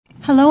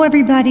Hello,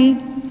 everybody.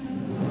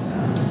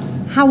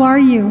 How are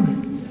you?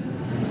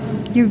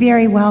 You're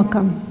very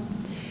welcome.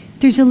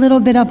 There's a little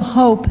bit of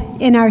hope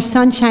in our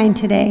sunshine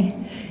today,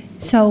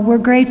 so we're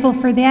grateful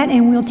for that,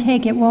 and we'll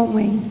take it, won't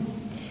we?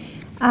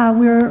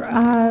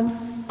 We're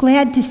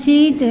glad to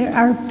see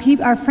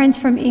our friends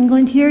from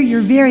England here.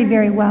 You're very,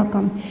 very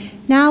welcome.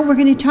 Now we're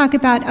going to talk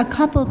about a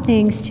couple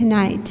things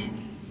tonight,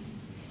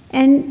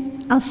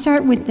 and I'll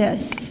start with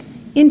this.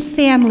 In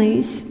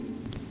families,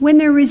 when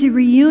there is a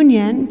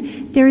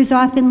reunion, there is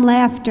often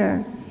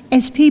laughter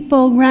as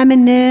people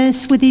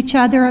reminisce with each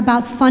other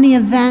about funny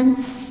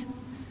events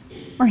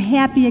or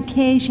happy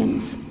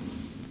occasions.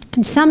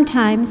 And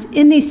sometimes,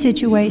 in these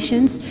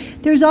situations,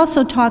 there's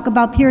also talk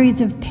about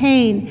periods of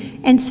pain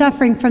and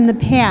suffering from the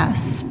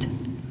past.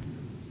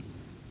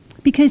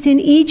 Because in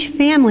each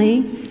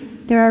family,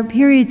 there are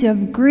periods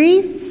of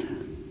grief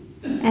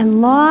and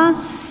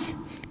loss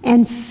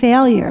and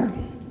failure.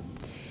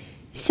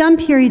 Some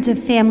periods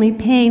of family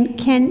pain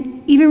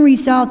can even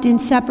result in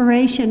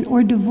separation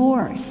or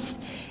divorce.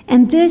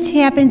 And this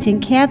happens in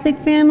Catholic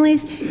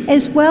families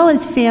as well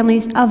as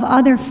families of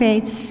other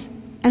faiths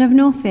and of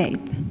no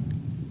faith.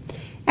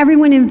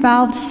 Everyone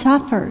involved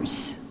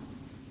suffers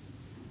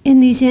in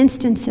these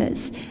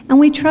instances, and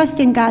we trust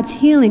in God's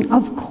healing,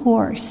 of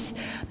course.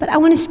 But I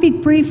want to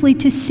speak briefly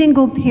to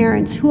single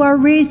parents who are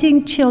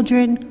raising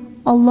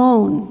children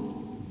alone.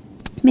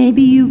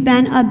 Maybe you've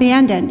been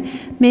abandoned.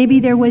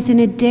 Maybe there was an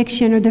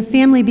addiction or the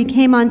family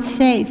became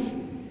unsafe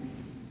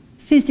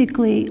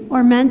physically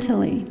or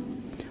mentally.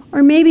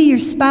 Or maybe your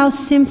spouse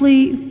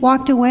simply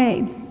walked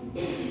away.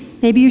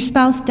 Maybe your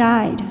spouse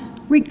died.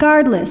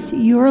 Regardless,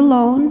 you're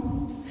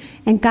alone,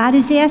 and God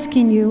is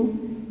asking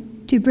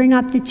you to bring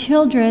up the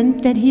children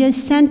that He has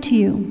sent to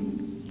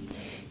you.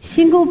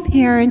 Single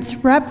parents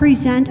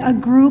represent a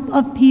group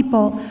of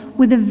people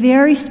with a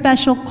very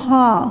special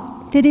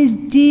call that is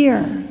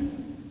dear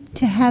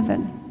to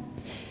heaven.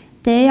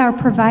 They are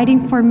providing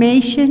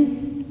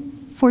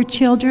formation for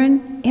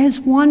children as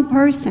one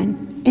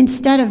person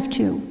instead of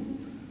two.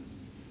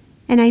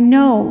 And I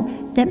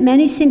know that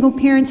many single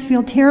parents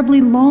feel terribly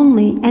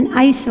lonely and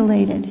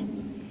isolated.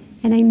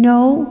 And I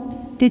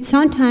know that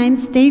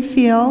sometimes they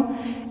feel,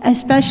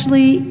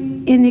 especially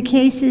in the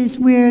cases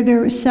where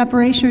there is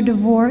separation or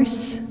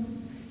divorce,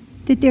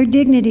 that their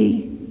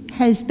dignity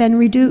has been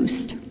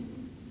reduced.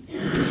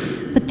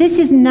 But this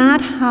is not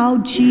how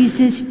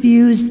Jesus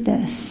views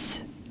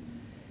this.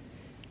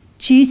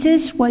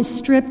 Jesus was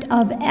stripped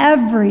of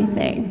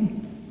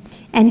everything,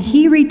 and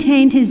He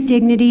retained His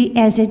dignity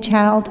as a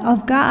child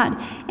of God.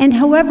 And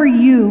however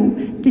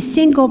you, the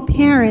single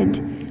parent,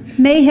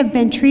 may have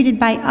been treated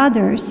by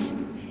others,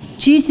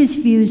 Jesus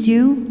views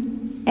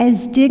you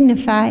as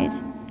dignified,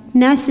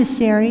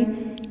 necessary,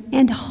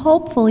 and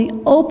hopefully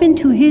open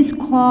to His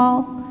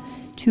call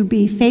to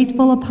be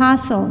faithful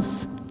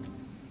apostles.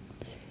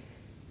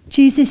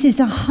 Jesus is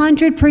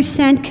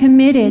 100%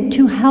 committed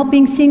to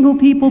helping single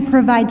people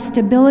provide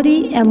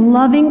stability and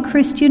loving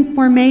Christian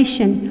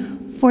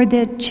formation for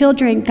the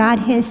children God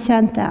has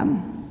sent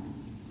them.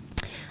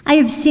 I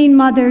have seen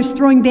mothers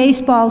throwing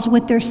baseballs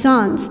with their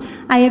sons.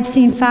 I have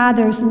seen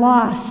fathers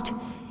lost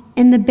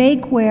in the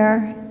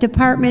bakeware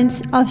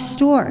departments of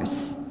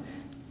stores.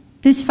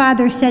 This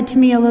father said to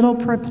me, a little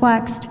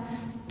perplexed,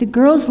 "The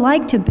girls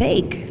like to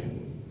bake,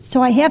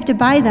 so I have to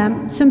buy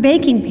them some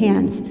baking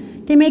pans.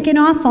 They make an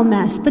awful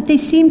mess, but they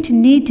seem to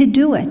need to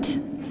do it."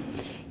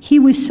 He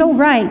was so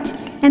right,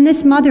 and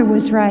this mother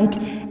was right,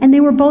 and they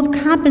were both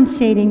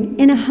compensating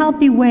in a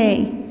healthy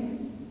way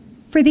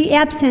for the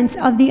absence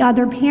of the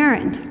other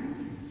parent.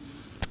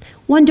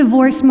 One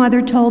divorced mother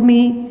told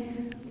me,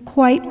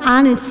 quite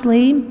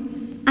honestly,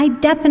 "I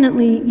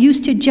definitely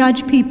used to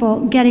judge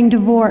people getting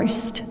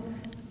divorced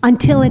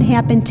until it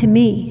happened to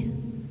me."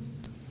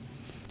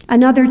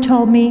 Another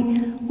told me,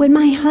 "When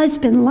my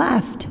husband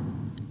left,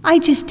 I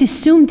just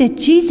assumed that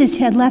Jesus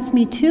had left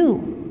me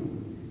too."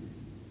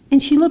 And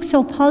she looked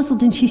so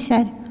puzzled and she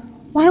said,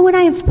 "Why would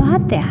I have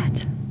thought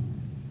that?"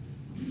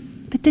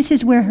 But this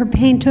is where her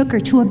pain took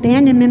her, to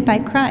abandonment by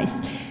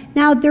Christ.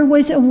 Now, there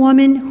was a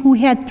woman who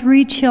had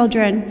 3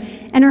 children,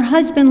 and her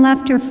husband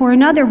left her for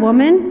another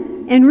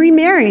woman and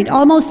remarried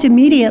almost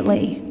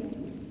immediately.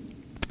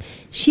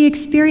 She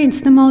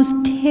experienced the most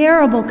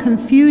terrible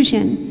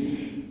confusion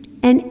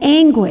and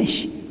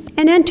anguish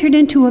and entered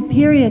into a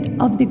period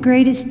of the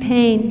greatest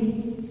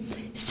pain.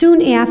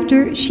 Soon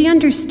after, she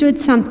understood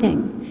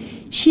something.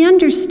 She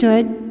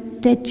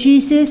understood that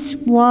Jesus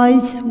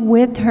was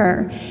with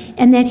her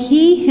and that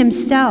He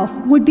Himself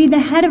would be the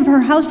head of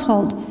her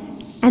household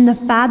and the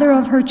father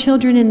of her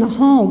children in the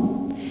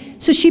home.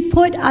 So she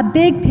put a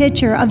big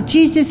picture of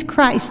Jesus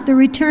Christ, the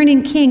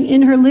returning King,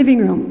 in her living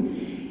room.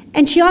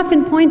 And she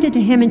often pointed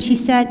to Him and she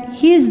said,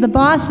 "He is the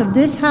boss of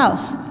this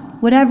house.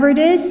 Whatever it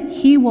is,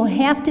 He will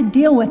have to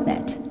deal with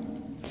it."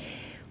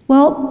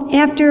 Well,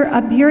 after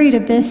a period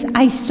of this,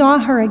 I saw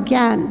her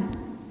again,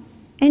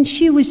 and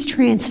she was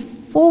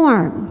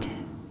transformed.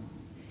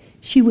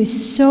 She was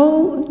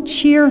so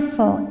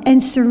cheerful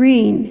and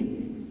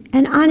serene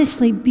and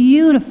honestly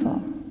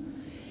beautiful.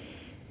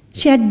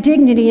 She had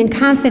dignity and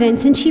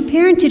confidence, and she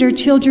parented her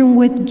children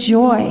with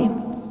joy.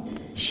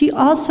 She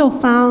also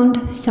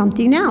found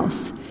something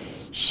else.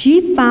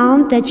 She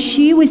found that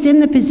she was in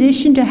the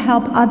position to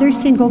help other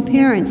single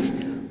parents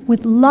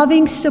with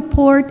loving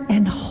support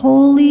and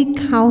holy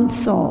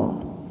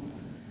counsel.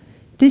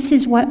 This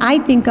is what I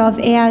think of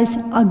as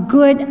a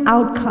good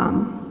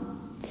outcome.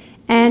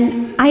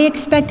 And I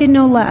expected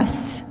no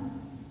less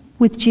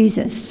with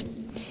Jesus.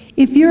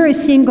 If you're a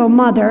single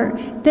mother,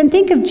 then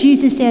think of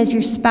Jesus as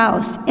your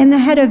spouse and the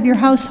head of your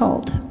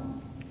household.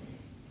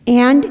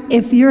 And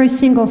if you're a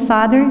single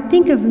father,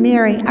 think of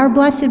Mary, our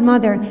Blessed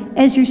Mother,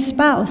 as your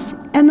spouse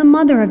and the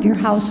mother of your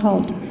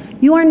household.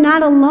 You are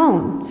not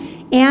alone.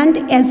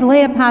 And as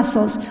lay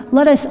apostles,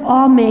 let us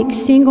all make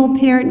single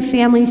parent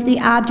families the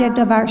object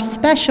of our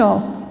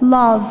special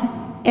love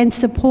and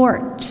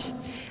support.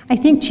 I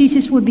think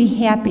Jesus would be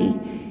happy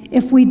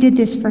if we did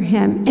this for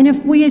him, and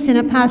if we as an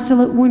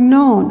apostolate were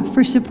known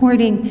for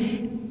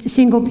supporting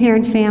single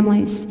parent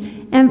families.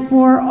 And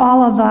for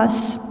all of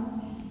us,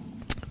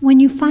 when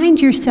you find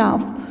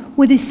yourself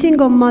with a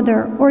single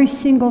mother or a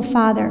single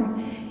father,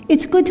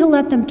 it's good to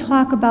let them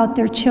talk about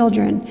their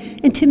children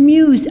and to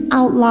muse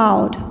out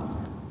loud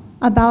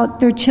about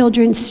their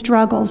children's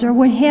struggles or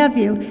what have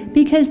you,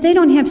 because they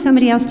don't have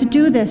somebody else to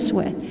do this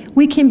with.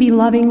 We can be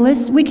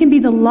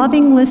the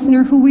loving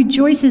listener who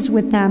rejoices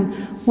with them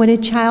when a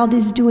child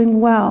is doing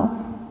well,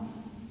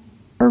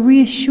 or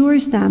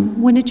reassures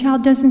them when a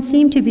child doesn't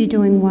seem to be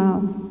doing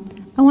well.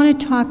 I want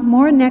to talk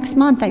more next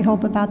month, I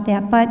hope, about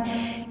that. But,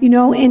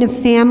 in a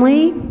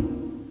family,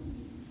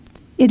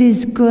 it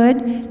is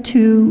good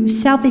to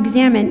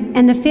self-examine,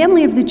 and the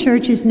family of the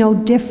church is no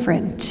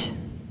different.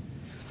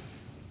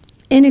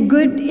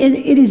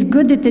 It is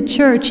good that the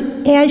church,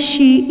 as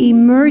she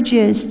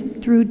emerges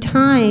through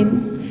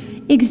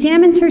time,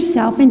 examines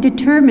herself and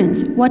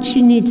determines what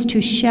she needs to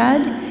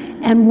shed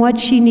and what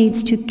she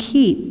needs to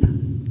keep,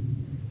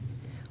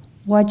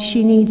 what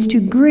she needs to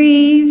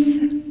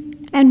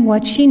grieve, and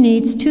what she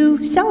needs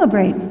to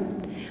celebrate.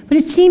 But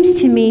it seems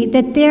to me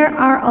that there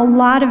are a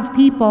lot of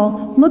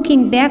people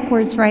looking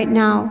backwards right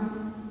now,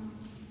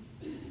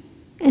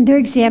 and they're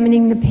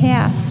examining the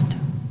past.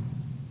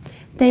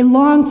 They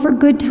long for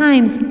good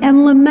times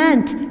and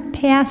lament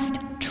past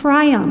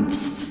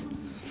triumphs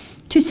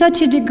to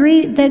such a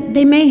degree that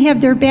they may have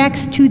their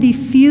backs to the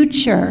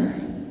future.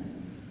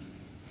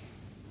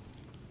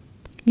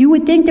 You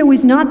would think there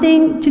was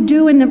nothing to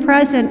do in the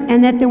present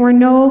and that there were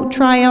no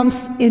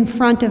triumphs in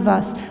front of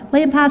us.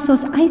 Lay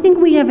apostles, I think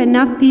we have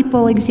enough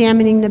people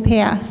examining the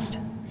past.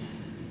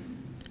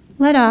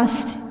 Let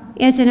us,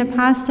 as an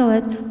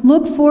apostolate,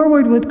 look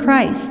forward with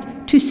Christ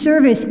to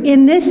service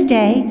in this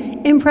day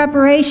in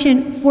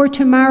preparation for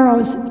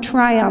tomorrow's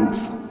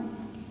triumph.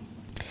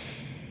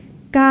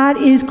 God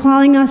is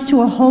calling us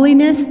to a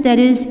holiness that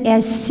is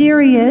as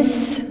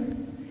serious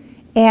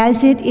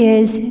as it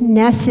is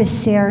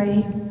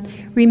necessary.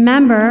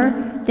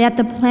 Remember that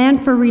the plan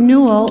for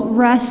renewal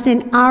rests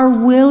in our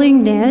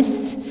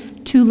willingness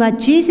to let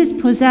Jesus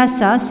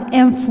possess us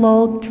and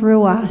flow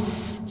through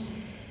us.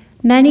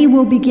 Many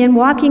will begin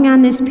walking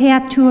on this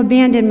path to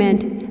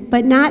abandonment,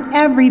 but not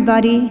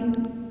everybody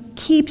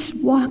keeps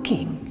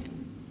walking.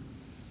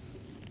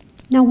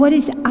 Now, what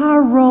is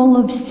our role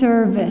of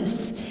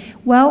service?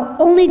 Well,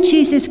 only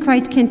Jesus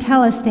Christ can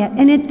tell us that.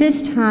 And at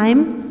this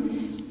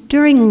time,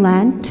 during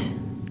Lent,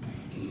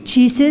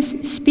 Jesus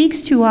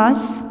speaks to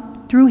us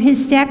through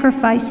his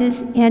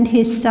sacrifices and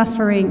his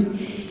suffering.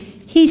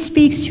 He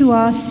speaks to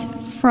us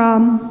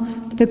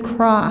from the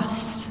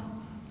cross.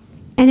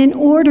 And in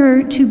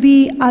order to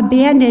be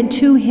abandoned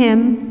to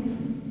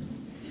him,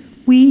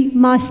 we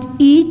must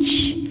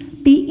each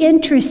be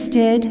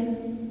interested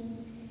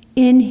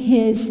in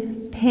his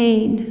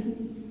pain.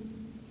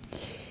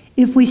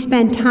 If we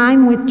spend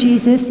time with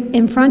Jesus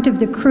in front of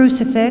the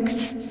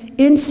crucifix,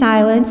 in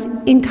silence,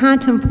 in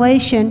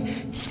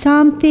contemplation,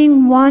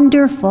 something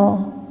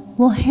wonderful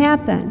will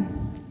happen.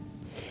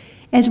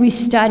 As we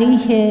study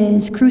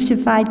his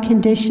crucified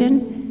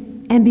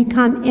condition and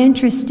become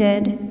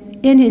interested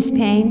in his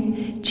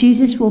pain,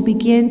 Jesus will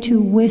begin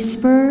to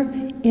whisper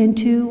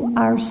into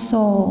our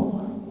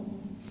soul.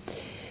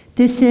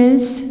 This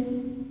is,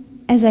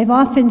 as I've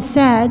often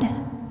said,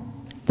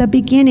 the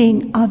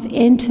beginning of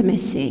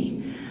intimacy.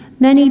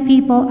 Many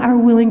people are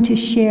willing to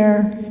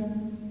share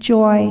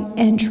joy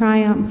and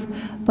triumph,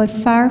 but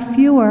far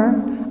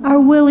fewer are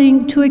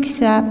willing to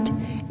accept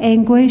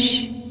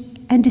anguish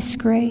and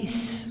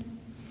disgrace.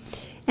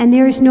 And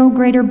there is no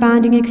greater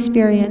bonding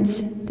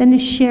experience than the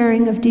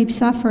sharing of deep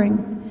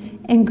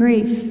suffering and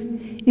grief.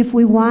 If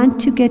we want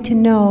to get to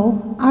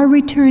know our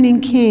returning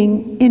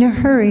King in a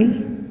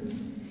hurry,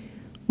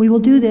 we will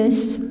do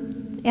this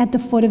at the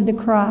foot of the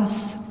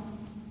cross.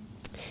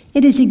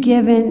 It is a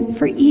given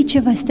for each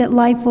of us that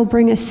life will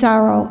bring us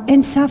sorrow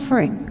and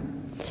suffering.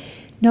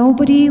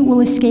 Nobody will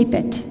escape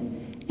it.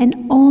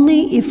 And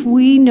only if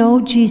we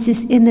know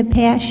Jesus in the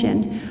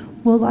Passion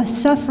will our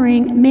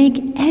suffering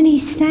make any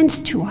sense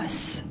to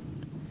us.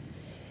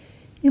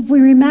 If we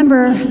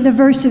remember the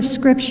verse of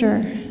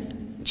Scripture,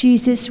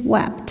 Jesus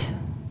wept.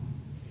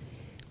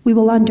 we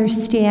will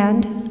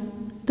understand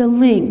the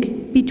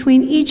link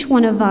between each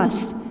one of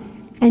us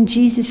and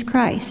Jesus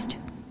Christ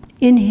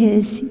in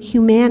his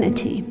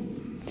humanity.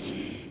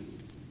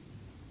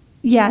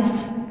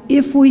 Yes,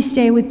 if we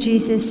stay with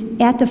Jesus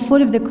at the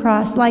foot of the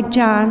cross, like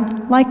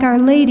John, like Our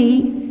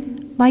Lady,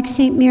 like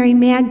St. Mary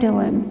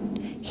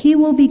Magdalene, he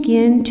will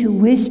begin to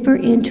whisper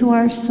into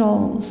our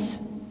souls.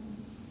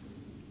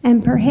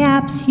 And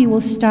perhaps he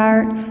will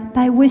start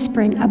by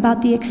whispering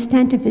about the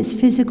extent of his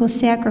physical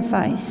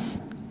sacrifice.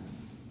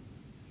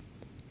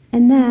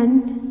 And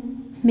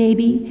then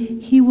maybe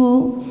he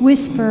will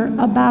whisper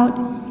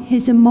about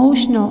his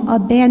emotional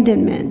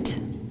abandonment,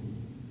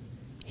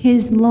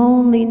 his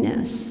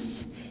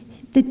loneliness,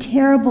 the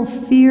terrible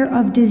fear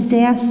of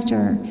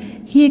disaster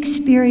he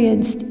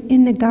experienced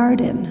in the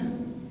garden.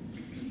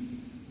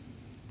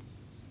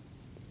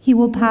 He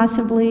will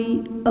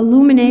possibly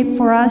illuminate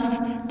for us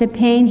the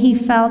pain he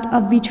felt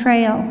of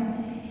betrayal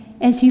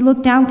as he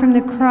looked down from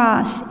the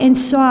cross and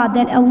saw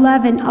that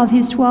 11 of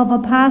his 12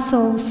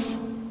 apostles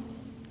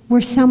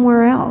were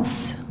somewhere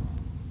else.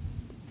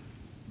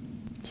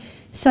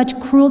 Such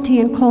cruelty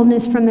and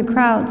coldness from the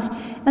crowds.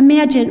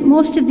 Imagine,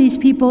 most of these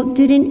people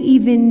didn't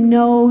even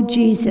know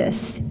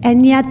Jesus,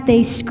 and yet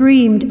they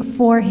screamed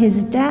for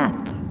his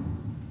death.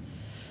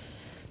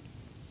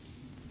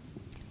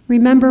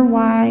 Remember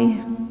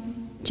why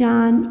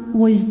John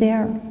was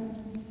there.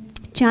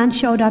 John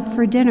showed up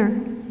for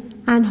dinner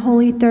on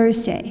Holy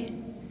Thursday,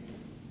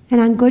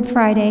 and on Good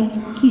Friday,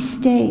 he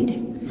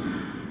stayed.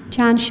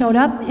 John showed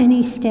up and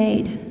he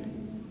stayed.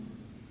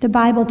 The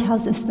Bible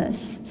tells us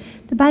this.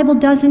 The Bible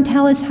doesn't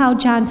tell us how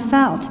John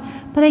felt,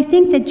 but I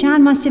think that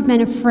John must have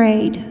been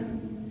afraid,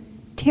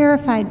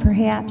 terrified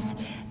perhaps,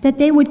 that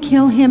they would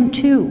kill him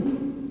too.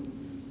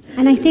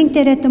 And I think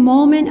that at the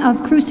moment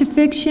of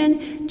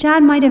crucifixion,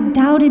 John might have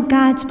doubted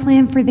God's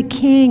plan for the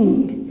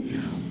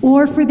king,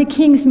 or for the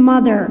king's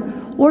mother,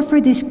 or for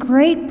this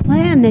great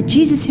plan that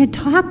Jesus had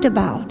talked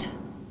about.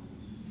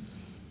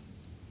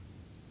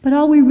 But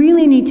all we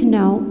really need to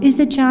know is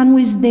that John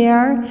was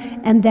there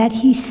and that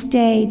he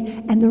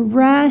stayed, and the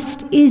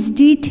rest is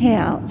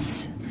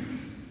details.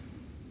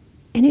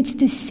 And it's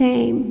the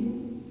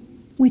same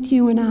with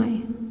you and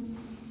I.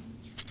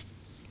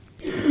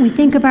 We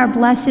think of our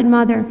Blessed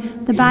Mother.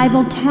 The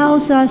Bible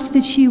tells us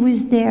that she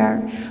was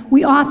there.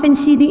 We often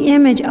see the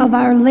image of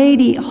Our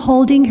Lady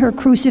holding her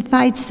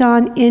crucified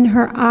son in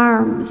her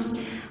arms.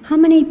 How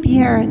many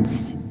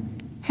parents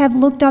have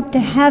looked up to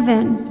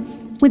heaven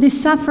with a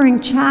suffering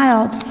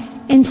child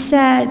and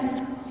said,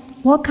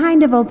 "What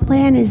kind of a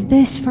plan is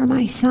this for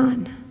my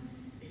son?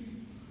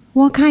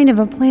 What kind of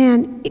a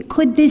plan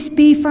could this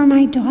be for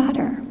my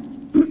daughter?"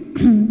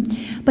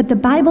 But the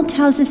Bible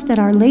tells us that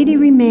Our Lady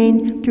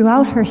remained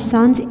throughout her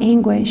son's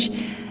anguish.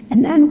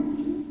 And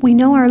then we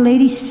know Our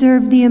Lady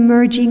served the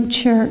emerging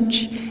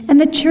church.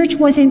 And the church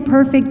wasn't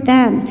perfect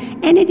then,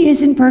 and it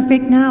isn't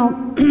perfect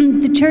now.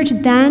 The church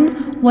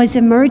then was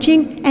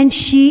emerging, and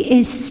she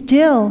is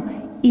still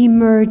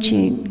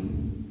emerging.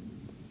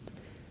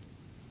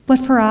 But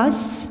for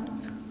us,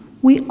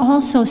 we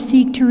also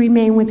seek to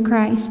remain with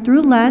Christ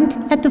through Lent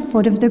at the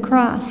foot of the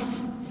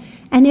cross.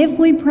 And if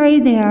we pray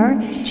there,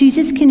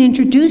 Jesus can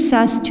introduce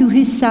us to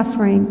his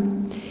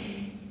suffering.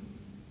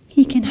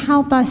 He can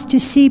help us to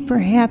see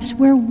perhaps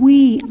where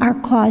we are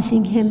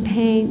causing him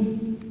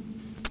pain,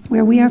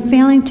 where we are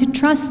failing to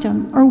trust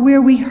him, or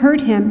where we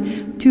hurt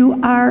him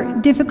through our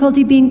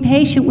difficulty being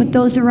patient with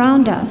those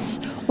around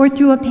us, or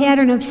through a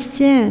pattern of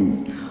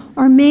sin,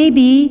 or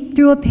maybe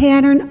through a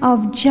pattern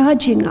of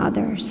judging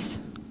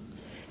others.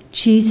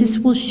 Jesus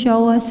will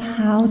show us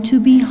how to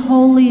be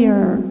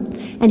holier,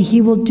 and he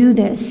will do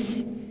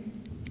this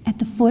at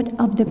the foot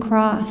of the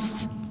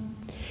cross.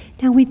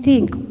 Now we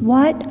think,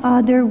 what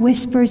other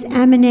whispers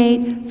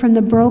emanate from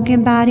the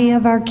broken body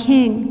of our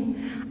King?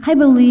 I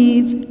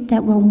believe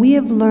that when we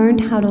have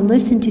learned how to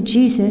listen to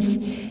Jesus,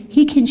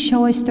 he can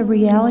show us the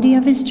reality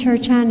of his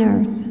church on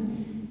earth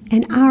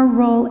and our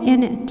role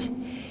in it.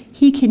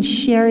 He can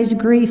share his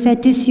grief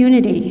at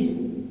disunity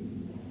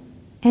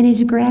and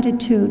his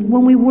gratitude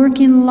when we work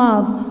in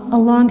love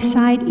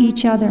alongside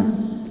each other.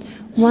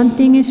 One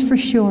thing is for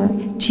sure,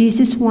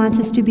 Jesus wants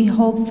us to be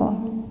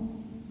hopeful.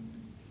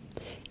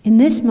 In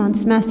this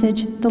month's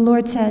message, the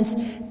Lord says,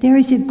 there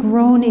is a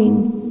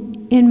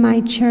groaning in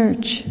my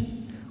church,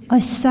 a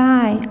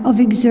sigh of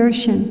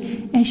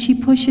exertion as she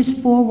pushes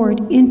forward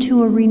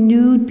into a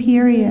renewed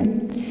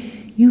period.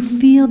 You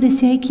feel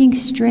this aching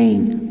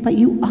strain, but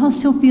you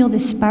also feel the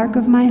spark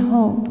of my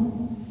hope.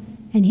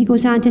 And he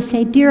goes on to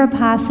say, dear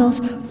apostles,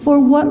 for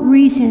what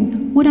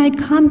reason would I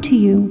come to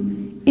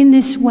you in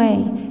this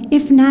way,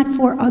 if not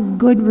for a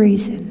good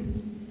reason?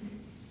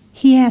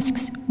 He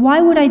asks, why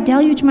would I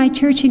deluge my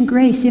church in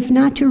grace if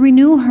not to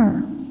renew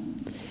her?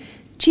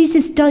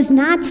 Jesus does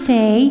not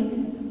say,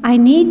 I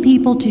need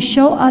people to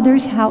show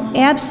others how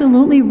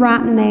absolutely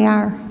rotten they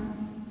are.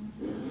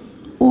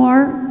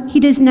 Or he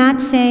does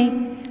not say,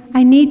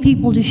 I need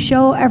people to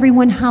show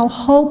everyone how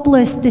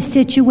hopeless the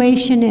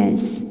situation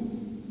is.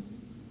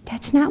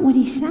 That's not what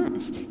he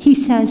says. He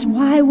says,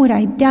 why would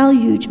I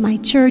deluge my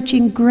church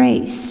in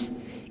grace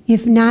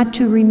if not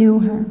to renew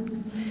her?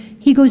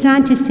 He goes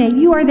on to say,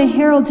 you are the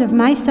heralds of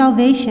my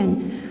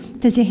salvation.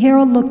 Does a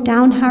herald look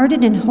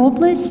downhearted and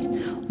hopeless?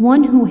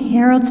 One who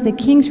heralds the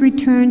king's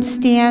return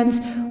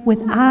stands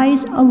with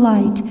eyes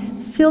alight,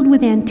 filled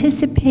with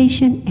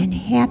anticipation and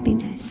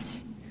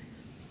happiness.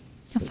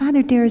 Now,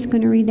 Father Dare is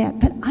going to read that,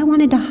 but I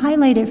wanted to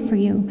highlight it for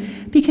you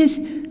because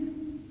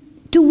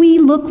do we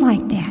look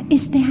like that?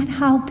 Is that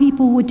how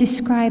people would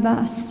describe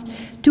us?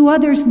 Do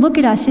others look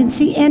at us and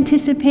see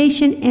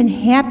anticipation and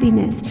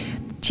happiness?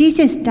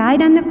 Jesus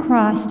died on the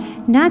cross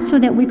not so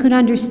that we could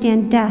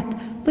understand death,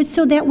 but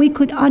so that we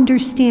could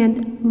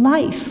understand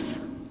life.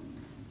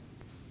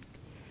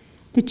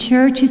 The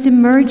church is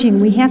emerging.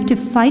 We have to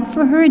fight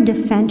for her and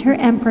defend her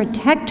and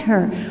protect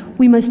her.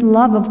 We must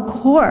love, of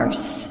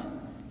course,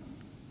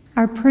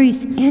 our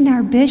priests and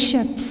our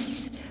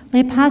bishops. The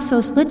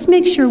apostles, let's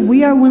make sure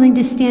we are willing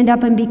to stand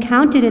up and be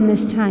counted in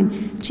this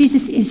time.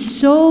 Jesus is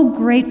so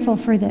grateful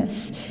for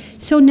this.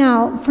 So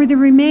now, for the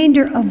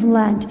remainder of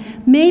Lent,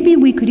 maybe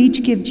we could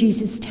each give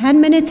Jesus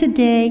 10 minutes a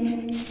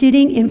day,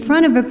 sitting in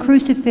front of a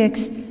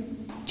crucifix,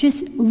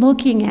 just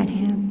looking at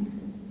him.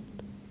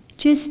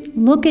 Just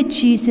look at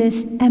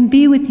Jesus and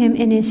be with him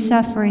in his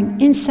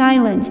suffering, in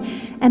silence.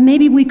 And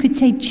maybe we could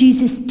say,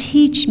 Jesus,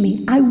 teach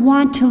me. I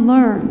want to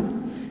learn.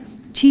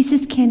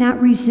 Jesus cannot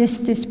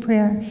resist this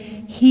prayer.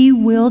 He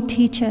will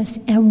teach us,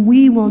 and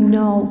we will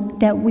know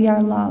that we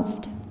are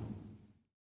loved.